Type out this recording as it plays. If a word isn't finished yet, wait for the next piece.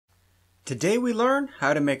Today we learn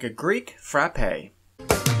how to make a Greek frappe.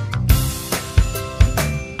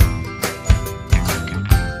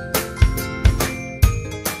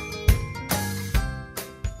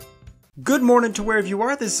 Good morning to wherever you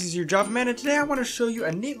are. This is your Java Man, and today I want to show you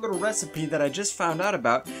a neat little recipe that I just found out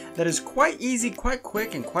about that is quite easy, quite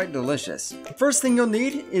quick, and quite delicious. First thing you'll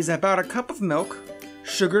need is about a cup of milk,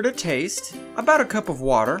 sugar to taste, about a cup of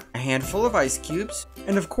water, a handful of ice cubes,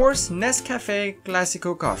 and of course Nescafe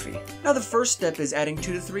Classico coffee. Now the first step is adding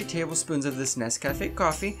 2 to 3 tablespoons of this Nescafe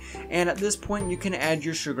coffee, and at this point you can add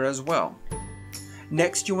your sugar as well.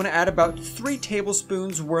 Next you want to add about 3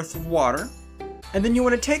 tablespoons worth of water. And then you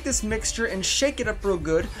want to take this mixture and shake it up real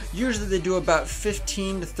good. Usually they do about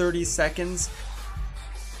 15 to 30 seconds.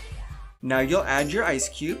 Now you'll add your ice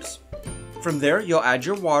cubes. From there you'll add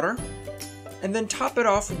your water. And then top it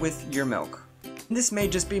off with your milk. This may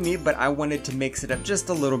just be me, but I wanted to mix it up just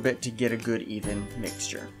a little bit to get a good even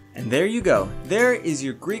mixture. And there you go. There is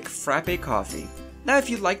your Greek Frappe coffee. Now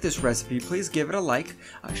if you like this recipe, please give it a like,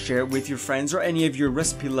 share it with your friends or any of your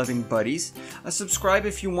recipe loving buddies, subscribe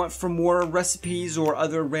if you want for more recipes or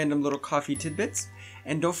other random little coffee tidbits,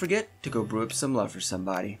 and don't forget to go brew up some love for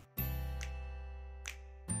somebody.